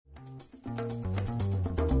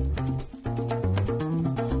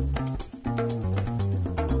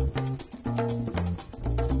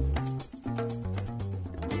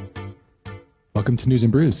Welcome to News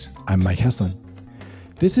and Brews. I'm Mike Heslin.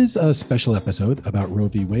 This is a special episode about Roe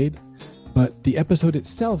v. Wade, but the episode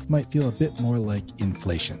itself might feel a bit more like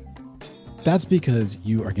inflation. That's because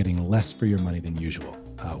you are getting less for your money than usual.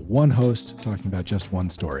 One host talking about just one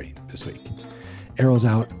story this week. Errol's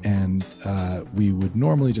out, and we would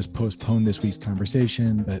normally just postpone this week's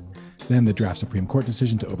conversation, but then the draft Supreme Court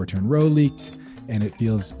decision to overturn Roe leaked, and it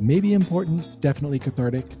feels maybe important, definitely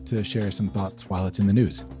cathartic, to share some thoughts while it's in the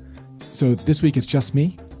news. So this week it's just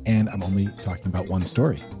me, and I'm only talking about one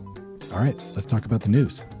story. All right, let's talk about the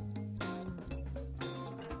news.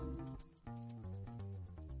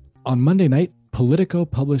 On Monday night, Politico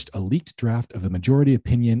published a leaked draft of the majority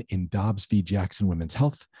opinion in Dobbs v. Jackson Women's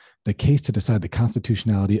Health, the case to decide the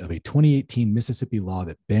constitutionality of a 2018 Mississippi law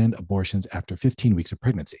that banned abortions after 15 weeks of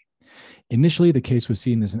pregnancy. Initially, the case was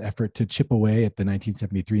seen as an effort to chip away at the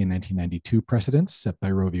 1973 and 1992 precedents set by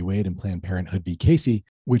Roe v. Wade and Planned Parenthood v. Casey,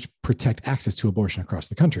 which protect access to abortion across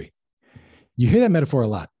the country. You hear that metaphor a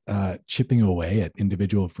lot, chipping away at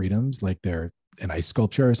individual freedoms like they're an ice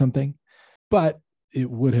sculpture or something. But it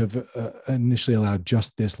would have initially allowed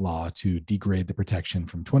just this law to degrade the protection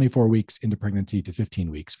from 24 weeks into pregnancy to 15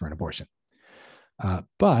 weeks for an abortion.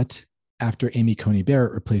 But after Amy Coney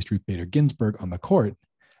Barrett replaced Ruth Bader Ginsburg on the court,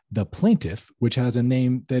 the plaintiff, which has a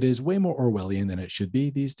name that is way more Orwellian than it should be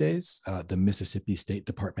these days, the Mississippi State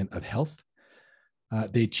Department of Health,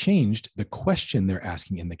 they changed the question they're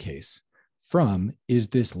asking in the case from, is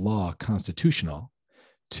this law constitutional,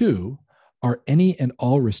 to, are any and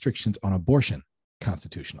all restrictions on abortion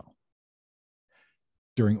constitutional?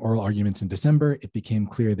 During oral arguments in December, it became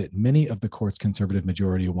clear that many of the court's conservative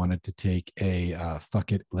majority wanted to take a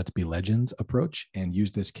fuck it, let's be legends approach and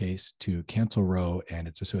use this case to cancel Roe and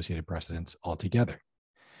its associated precedents altogether.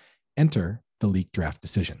 Enter the leaked draft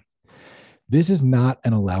decision. This is not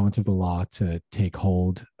an allowance of the law to take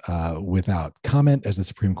hold without comment, as the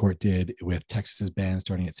Supreme Court did with Texas's ban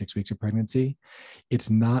starting at 6 weeks of pregnancy. It's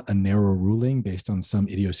not a narrow ruling based on some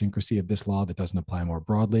idiosyncrasy of this law that doesn't apply more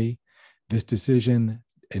broadly. This decision,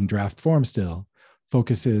 in draft form still,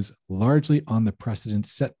 focuses largely on the precedents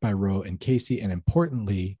set by Roe and Casey, and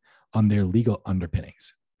importantly, on their legal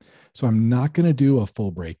underpinnings. So I'm not going to do a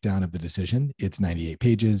full breakdown of the decision. It's 98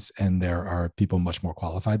 pages, and there are people much more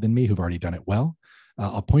qualified than me who've already done it well.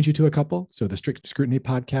 I'll point you to a couple. So the Strict Scrutiny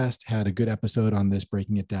podcast had a good episode on this,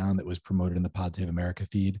 breaking it down, that was promoted in the Pod Save America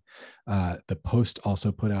feed. The Post also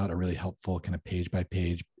put out a really helpful kind of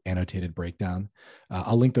page-by-page annotated breakdown.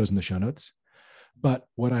 I'll link those in the show notes. But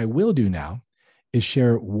what I will do now is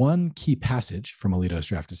share one key passage from Alito's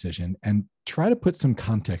draft decision and try to put some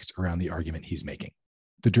context around the argument he's making.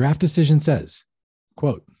 The draft decision says,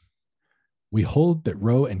 quote, "We hold that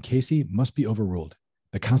Roe and Casey must be overruled.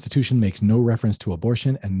 The Constitution makes no reference to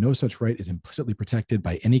abortion, and no such right is implicitly protected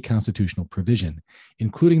by any constitutional provision,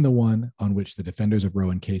 including the one on which the defenders of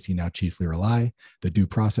Roe and Casey now chiefly rely, the Due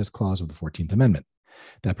Process Clause of the 14th Amendment.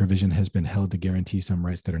 That provision has been held to guarantee some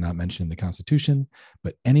rights that are not mentioned in the Constitution,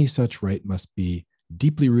 but any such right must be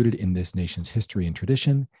deeply rooted in this nation's history and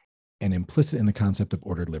tradition and implicit in the concept of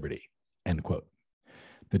ordered liberty," end quote.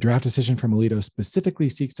 The draft decision from Alito specifically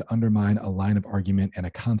seeks to undermine a line of argument and a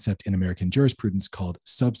concept in American jurisprudence called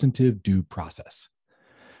substantive due process.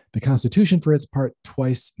 The Constitution, for its part,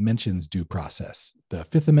 twice mentions due process. The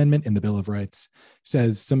Fifth Amendment in the Bill of Rights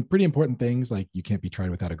says some pretty important things, like you can't be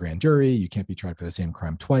tried without a grand jury, you can't be tried for the same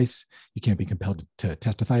crime twice, you can't be compelled to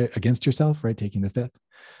testify against yourself, right, taking the fifth,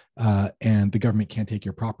 and the government can't take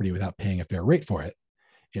your property without paying a fair rate for it.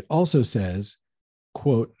 It also says,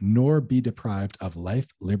 quote, "nor be deprived of life,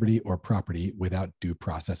 liberty, or property without due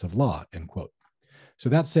process of law," end quote. So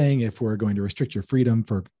that's saying if we're going to restrict your freedom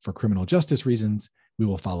for criminal justice reasons, we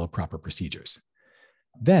will follow proper procedures.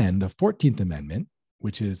 Then the 14th Amendment,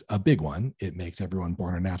 which is a big one, it makes everyone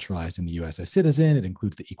born or naturalized in the US a citizen. It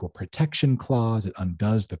includes the Equal Protection Clause. It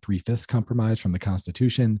undoes the 3/5 compromise from the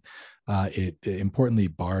Constitution. It importantly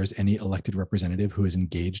bars any elected representative who is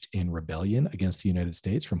engaged in rebellion against the United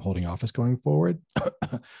States from holding office going forward.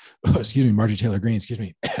 Excuse me, Marjorie Taylor Greene, excuse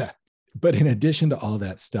me. But in addition to all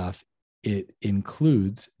that stuff, it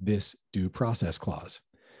includes this Due Process Clause.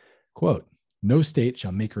 Quote, "No state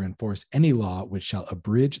shall make or enforce any law which shall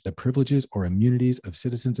abridge the privileges or immunities of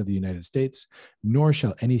citizens of the United States, nor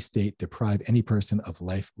shall any state deprive any person of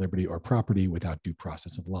life, liberty, or property without due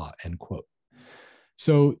process of law," end quote.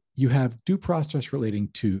 So you have due process relating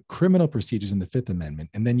to criminal procedures in the Fifth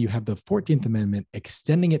Amendment, and then you have the 14th Amendment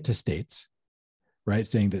extending it to states, right,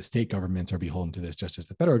 saying that state governments are beholden to this just as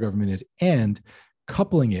the federal government is, and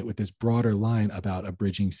coupling it with this broader line about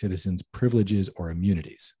abridging citizens' privileges or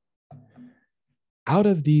immunities. Out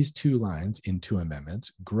of these two lines in two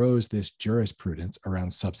amendments grows this jurisprudence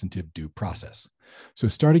around substantive due process. So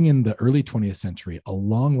starting in the early 20th century, a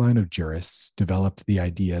long line of jurists developed the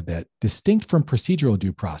idea that distinct from procedural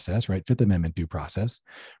due process, right, Fifth Amendment due process,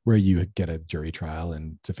 where you get a jury trial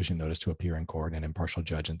and sufficient notice to appear in court and impartial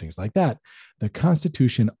judge and things like that, the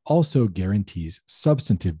Constitution also guarantees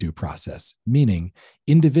substantive due process, meaning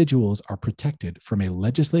individuals are protected from a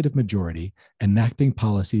legislative majority enacting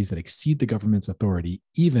policies that exceed the government's authority,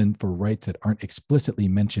 even for rights that aren't explicitly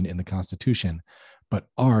mentioned in the Constitution, but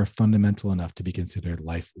are fundamental enough to be considered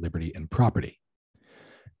life, liberty, and property.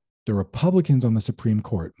 The Republicans on the Supreme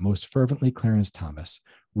Court, most fervently Clarence Thomas,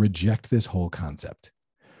 reject this whole concept.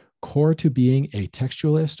 Core to being a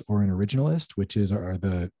textualist or an originalist, which are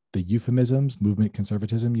the euphemisms movement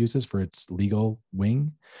conservatism uses for its legal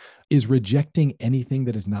wing, is rejecting anything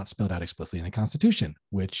that is not spelled out explicitly in the Constitution,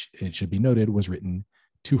 which, it should be noted, was written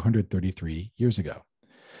 233 years ago.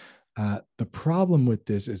 The problem with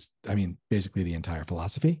this is, basically the entire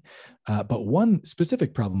philosophy. But one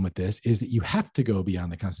specific problem with this is that you have to go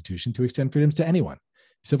beyond the Constitution to extend freedoms to anyone.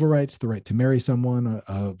 Civil rights, the right to marry someone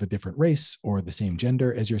of a different race or the same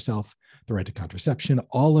gender as yourself, the right to contraception,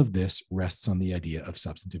 all of this rests on the idea of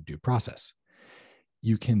substantive due process.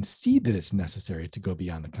 You can see that it's necessary to go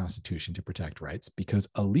beyond the Constitution to protect rights because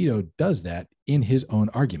Alito does that in his own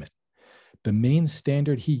argument. The main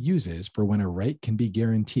standard he uses for when a right can be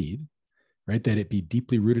guaranteed, right, that it be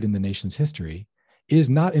deeply rooted in the nation's history, is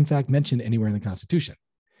not in fact mentioned anywhere in the Constitution.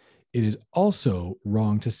 It is also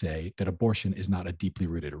wrong to say that abortion is not a deeply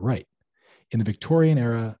rooted right. In the Victorian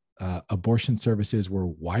era, abortion services were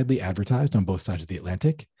widely advertised on both sides of the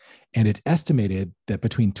Atlantic, and it's estimated that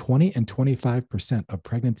between 20 and 25% of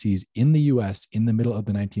pregnancies in the US in the middle of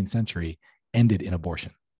the 19th century ended in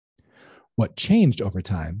abortion. What changed over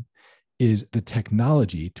time is the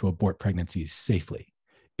technology to abort pregnancies safely.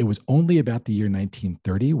 It was only about the year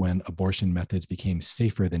 1930 when abortion methods became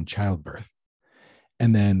safer than childbirth.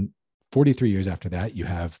 And then 43 years after that, you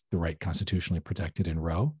have the right constitutionally protected in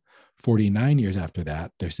Roe. 49 years after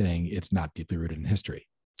that, they're saying it's not deeply rooted in history.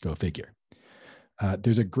 Go figure.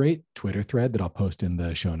 There's a great Twitter thread that I'll post in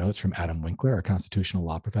the show notes from Adam Winkler, a constitutional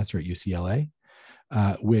law professor at UCLA,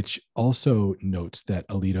 which also notes that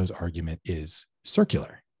Alito's argument is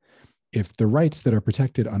circular. If the rights that are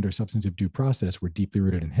protected under substantive due process were deeply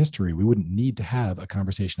rooted in history, we wouldn't need to have a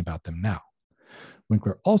conversation about them now.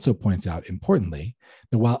 Winkler also points out, importantly,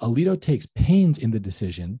 that while Alito takes pains in the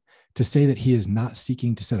decision to say that he is not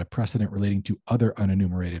seeking to set a precedent relating to other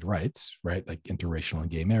unenumerated rights, right, like interracial and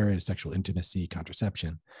gay marriage, sexual intimacy,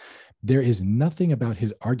 contraception, there is nothing about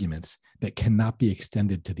his arguments that cannot be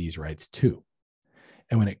extended to these rights too.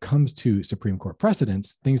 And when it comes to Supreme Court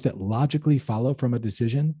precedents, things that logically follow from a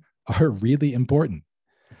decision are really important.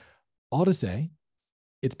 All to say,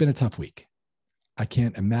 it's been a tough week. I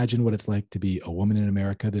can't imagine what it's like to be a woman in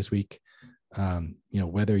America this week.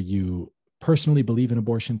 Whether you personally believe in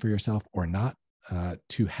abortion for yourself or not,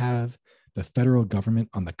 to have the federal government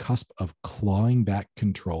on the cusp of clawing back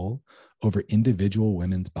control over individual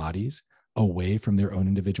women's bodies away from their own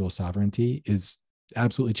individual sovereignty is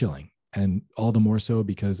absolutely chilling. And all the more so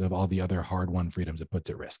because of all the other hard-won freedoms it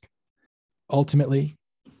puts at risk. Ultimately,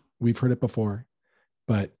 we've heard it before,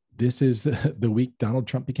 but this is the week Donald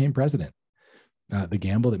Trump became president. The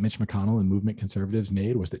gamble that Mitch McConnell and movement conservatives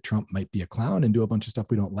made was that Trump might be a clown and do a bunch of stuff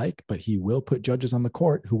we don't like, but he will put judges on the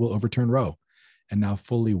court who will overturn Roe. And now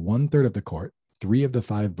fully 1/3 of the court, 3 of the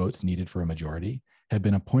 5 votes needed for a majority, have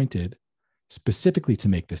been appointed specifically to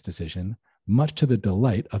make this decision, much to the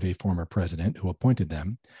delight of a former president who appointed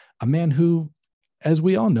them, a man who, as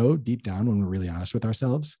we all know deep down when we're really honest with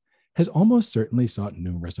ourselves, has almost certainly sought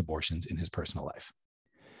numerous abortions in his personal life.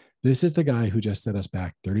 This is the guy who just set us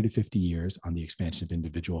back 30 to 50 years on the expansion of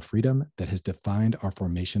individual freedom that has defined our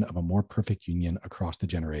formation of a more perfect union across the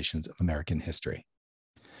generations of American history.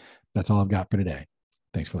 That's all I've got for today.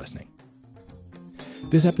 Thanks for listening.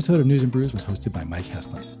 This episode of News and Brews was hosted by Mike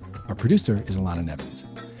Heslin. Our producer is Alana Nevins.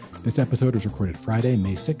 This episode was recorded Friday,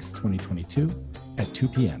 May 6, 2022 at 2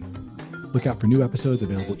 p.m. Look out for new episodes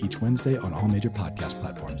available each Wednesday on all major podcast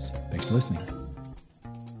platforms. Thanks for listening.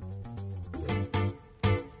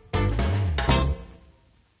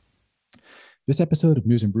 This episode of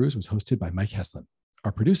News and Brews was hosted by Mike Heslin.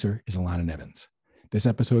 Our producer is Alana Nevins. This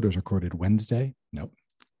episode was recorded Wednesday. Nope.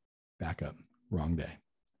 Back up. Wrong day.